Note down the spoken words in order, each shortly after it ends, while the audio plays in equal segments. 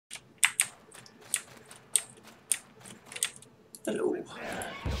Hello.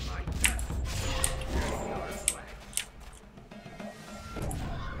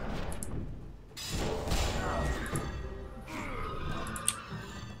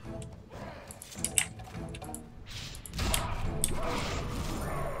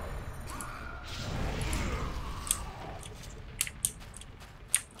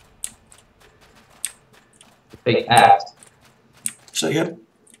 Big axe. So yeah.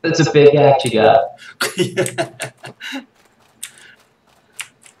 That's a big axe you got. Yeah.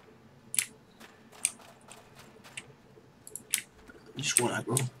 Just one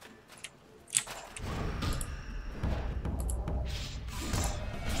aggro.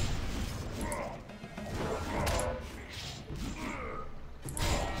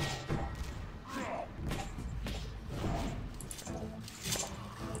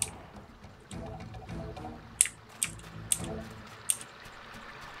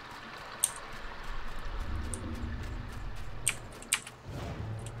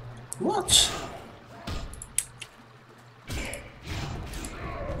 What?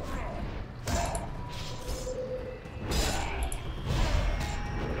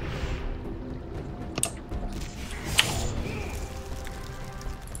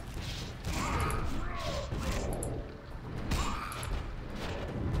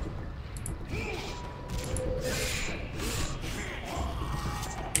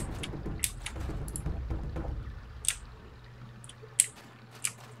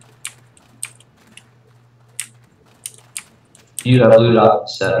 You do have loot option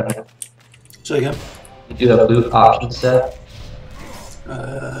set, right? So again. You do have loot option set.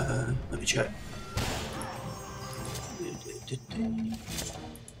 Let me check.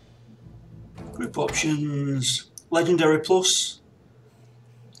 Group options. Legendary plus.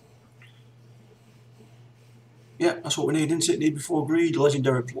 Yeah, that's what we need, isn't it? Need before greed,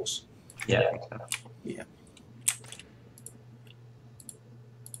 legendary plus. Yeah, I think so. Yeah.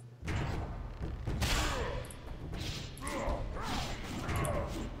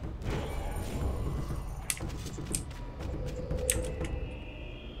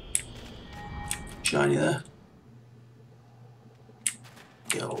 Shiny there.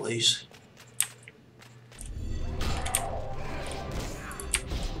 Get all these.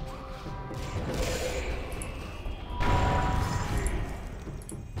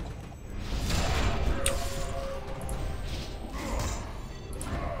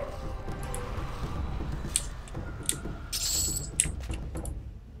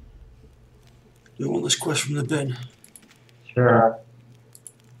 Do you want this quest from the bin? Sure.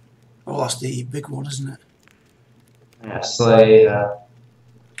 Oh, that's the big one, isn't it? Yeah, slay. No,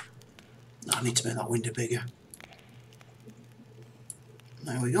 I need to make that window bigger.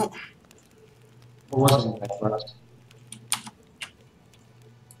 There we go. What was it that quest?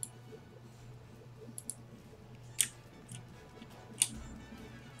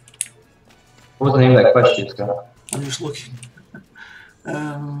 What was the name of that quest you just got? I'm just looking.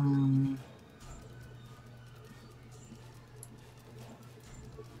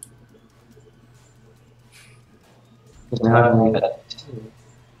 Because now I've only got 2.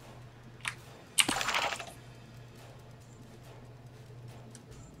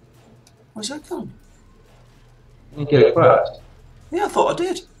 Where's that gone? You get a quest. Yeah, I thought I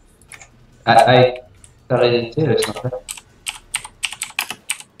did. I thought I did too or something.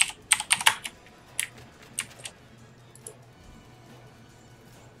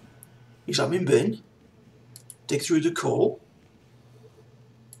 Examine bin. Dig through the coal.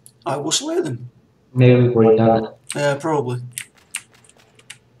 I will slay them. Maybe we've already done it. Yeah, probably.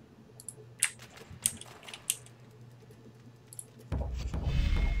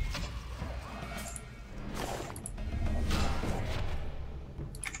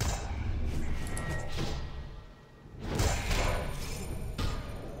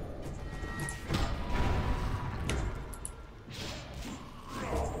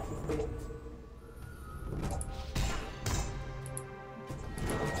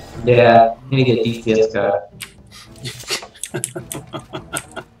 Yeah, I'm gonna get DPS guy.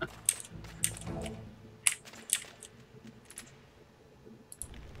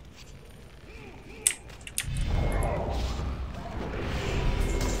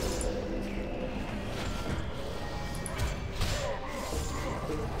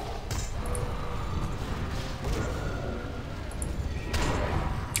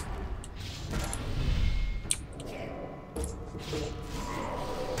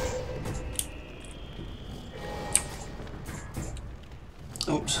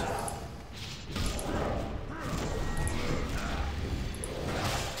 Oops.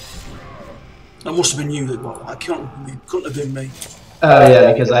 That must have been you that got that. Couldn't have been me. Oh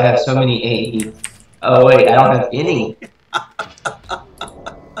yeah, because I have so many AE. Oh wait, I don't have any.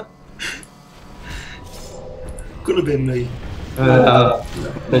 Could have been me. Could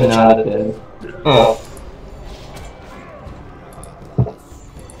not have been. Oh.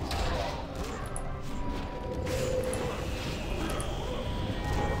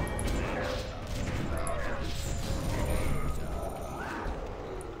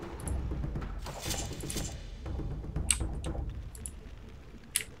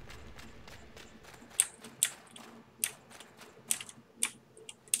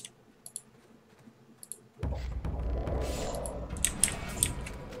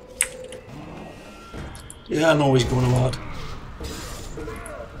 Yeah, I know he's going hard.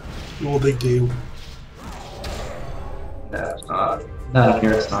 No big deal. No, it's not. Not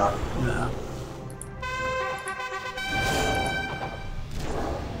here, it's not. Nah.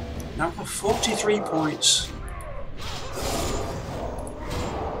 Now I've got 43 points.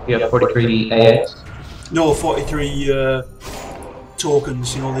 You have 43 AX? No, 43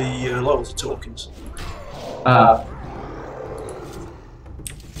 tokens, you know, the loyalty tokens.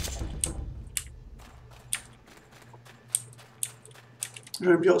 Is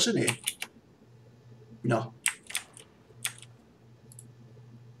there anybody else in here? No.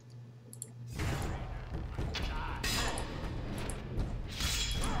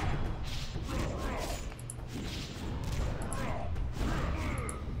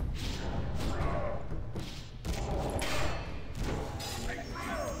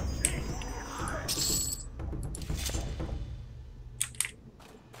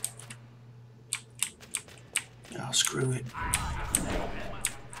 Ah, screw it.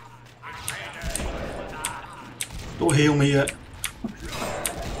 Don't heal me yet.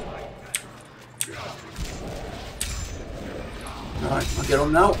 Right, I'll get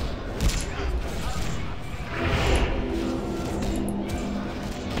on now.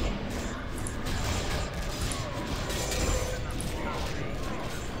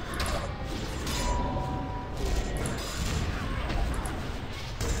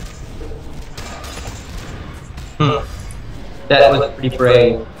 That was pretty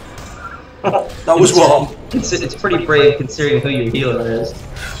brave. That was what? It's pretty brave considering who your healer is.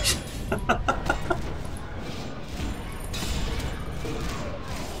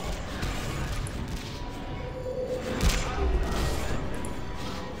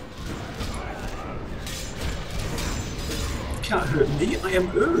 Can't hurt me, I am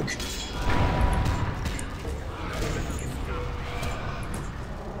Urg.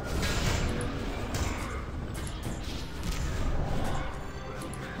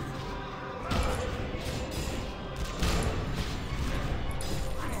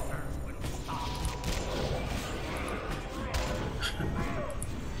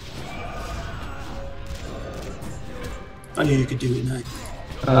 I knew you could do it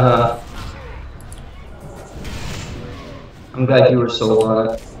now. I'm glad you were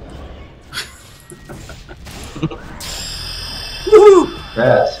so Woohoo!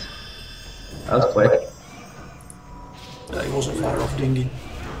 fast. That was quick. He wasn't far off, Dingy.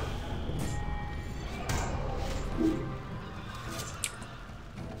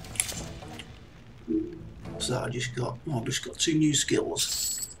 So I just got, oh, I've just got 2 new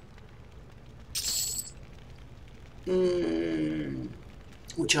skills.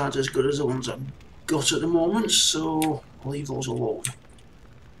 Which aren't as good as the ones I've got at the moment, so I'll leave those alone.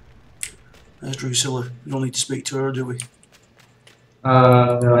 There's Drusilla. We don't need to speak to her, do we?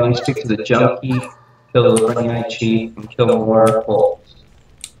 No, I need to speak to the junkie, kill the running eye chief, and kill more bolts.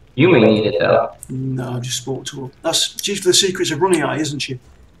 You may need it though. No, I just spoke to her. That's Chief of the Secrets of Running Eye, isn't she?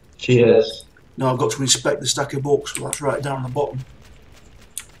 She is. No, I've got to inspect the stack of books, so that's right down the bottom.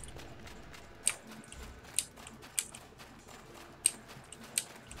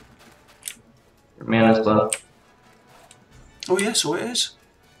 Your mana's low. Oh yeah, so it is.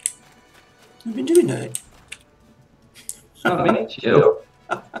 You've been doing it. Not me, it's you.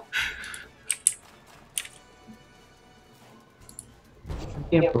 I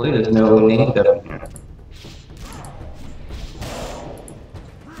can't believe there's no name up in here.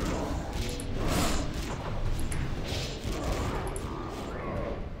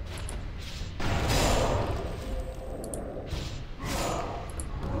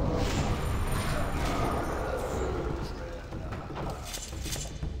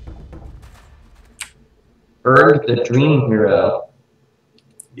 Berg the Dream Hero.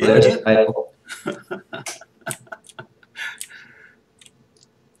 Yeah, There's a title.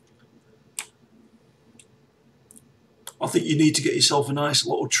 I think you need to get yourself a nice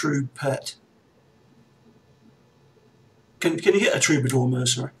little true pet. Can you get a troubadour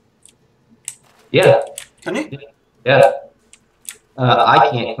mercenary? Yeah. Can you? Yeah. I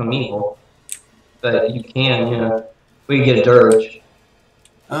can't come evil, but you can, yeah. We get a dirge.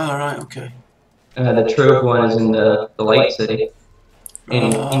 Ah, right, okay. The Trove one is in the Light City.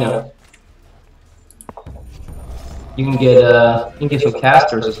 And, you know, you can get some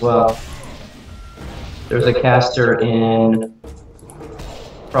casters as well. There's a caster in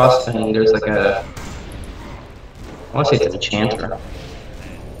Frostfang. There's like a, I want to say it's an enchanter.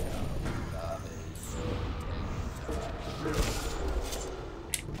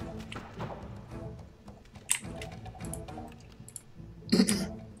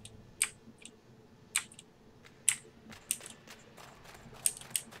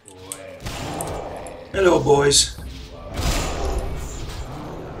 Hello, boys.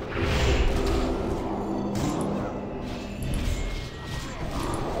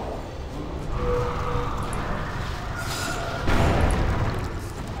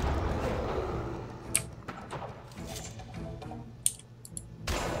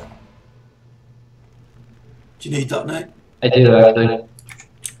 Do you need that, Nate? I do, actually.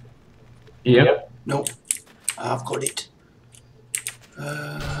 Yeah. Nope. I've got it.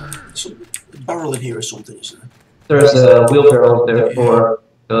 Some barrel in here or something, isn't there? There's a wheelbarrow there for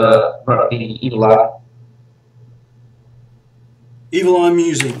the evil eye. Evil Eye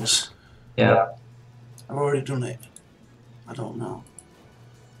Musings. Yeah. I've already done it. I don't know.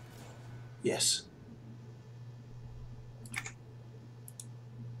 Yes.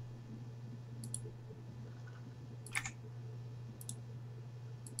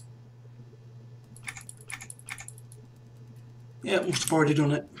 Yeah, must have already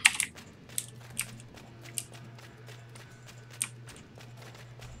done it.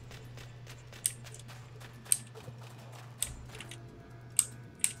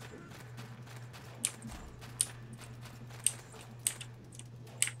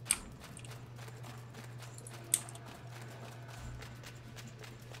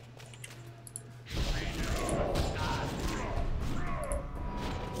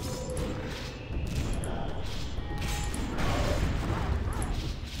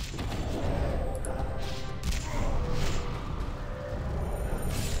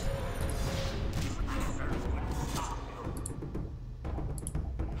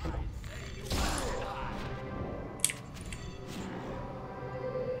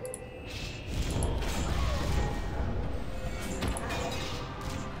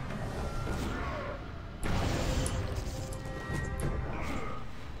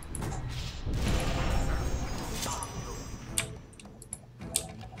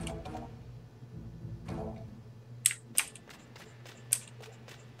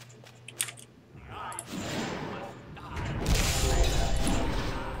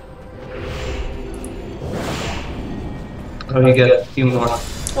 Oh, you get a few more.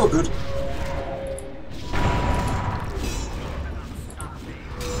 Oh, good.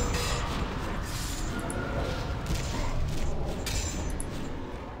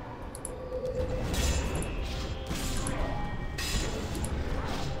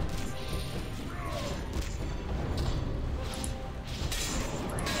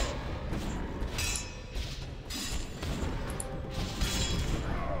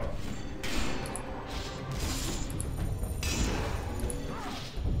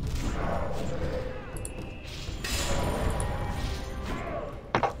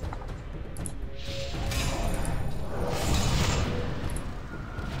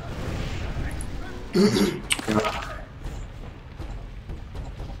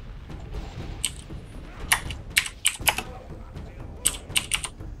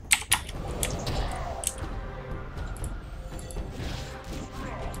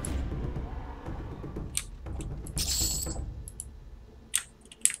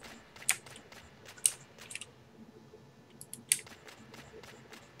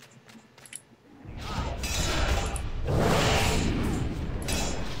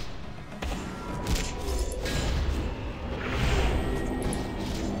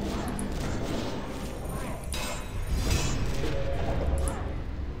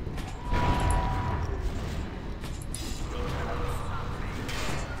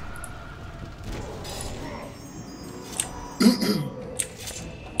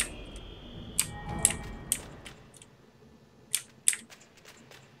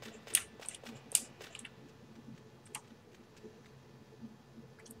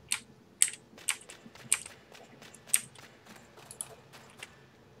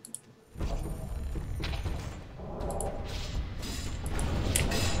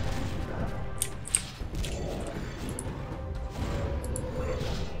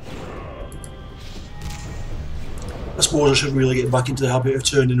 I suppose I should really get back into the habit of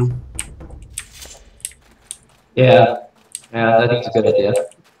turning them. Yeah. Yeah, I think it's a good idea.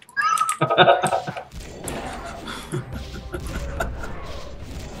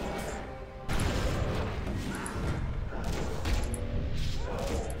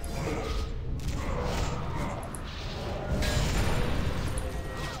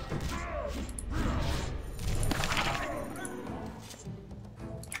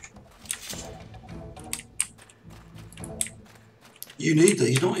 You need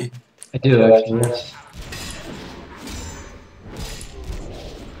these, don't you? I do actually, yes.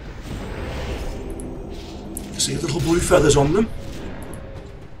 See little blue feathers on them.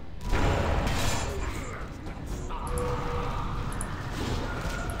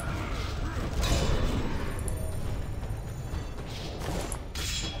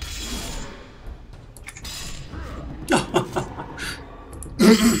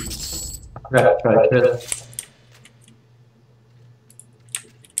 Right, try to kill it.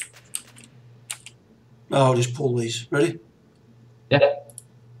 I'll just pull these. Ready? Yeah.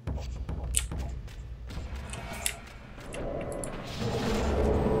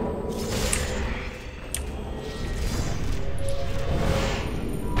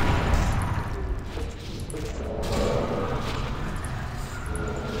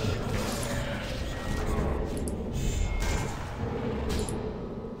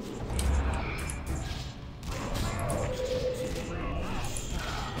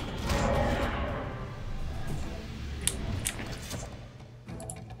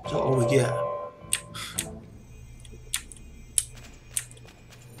 Is that all we get?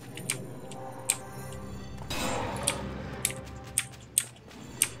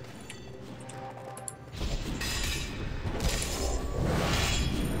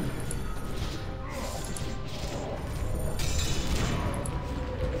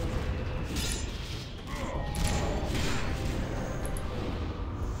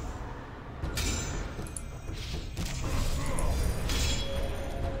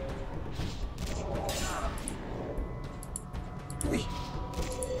 Oi.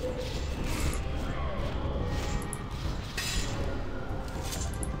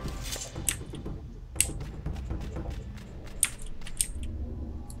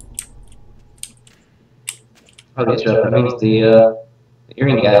 Oh, these are, that means the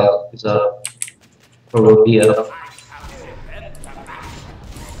earring guy is up. Or will be up.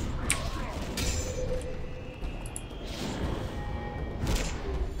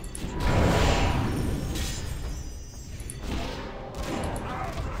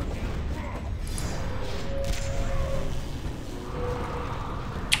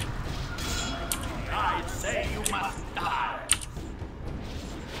 I say you must die.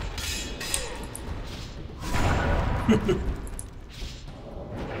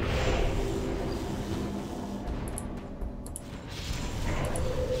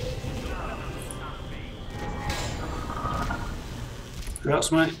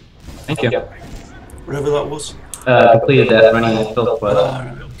 Congrats, mate. Thank you. Whatever that was. Completed that running a filth quest.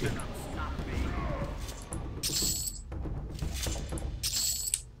 Right, okay.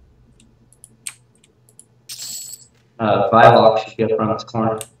 Bylock should be up around this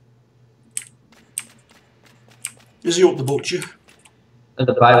corner. Is he up the butcher?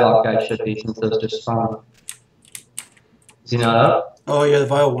 The Bylock guy should be, since those just spawned. Is he not up? Oh yeah, the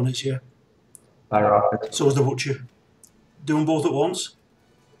vile one is, yeah. Byrocket. So is the butcher. Do them both at once?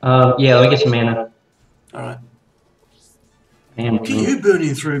 Yeah, let me get some mana. Alright. And Look at you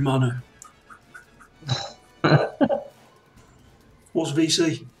burning through mana. What's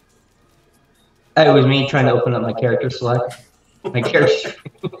VC? It was me trying to open up my character select. My character.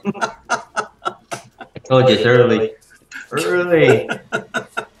 I told you it's early. Early.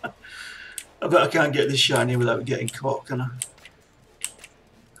 I bet I can't get this shiny without getting caught, can I?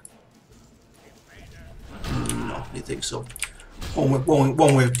 No, I don't think so.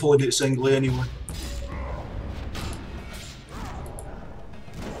 One way of pulling it singly anyway.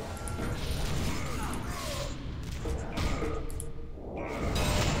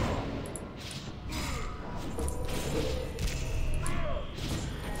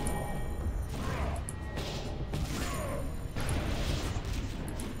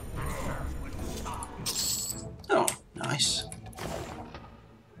 Oh, nice.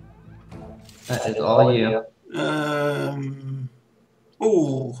 That is all you.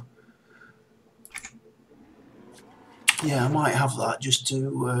 Oh. Yeah, I might have that just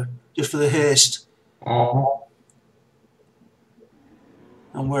to just for the haste. I'm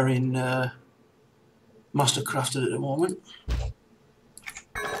wearing Mastercrafted at the moment.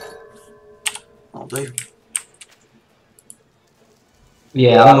 I'll do.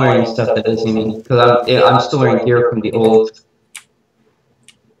 Yeah, I'm wearing stuff that doesn't even, because I'm still wearing gear from the old,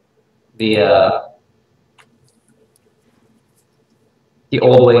 the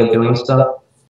old way of doing stuff.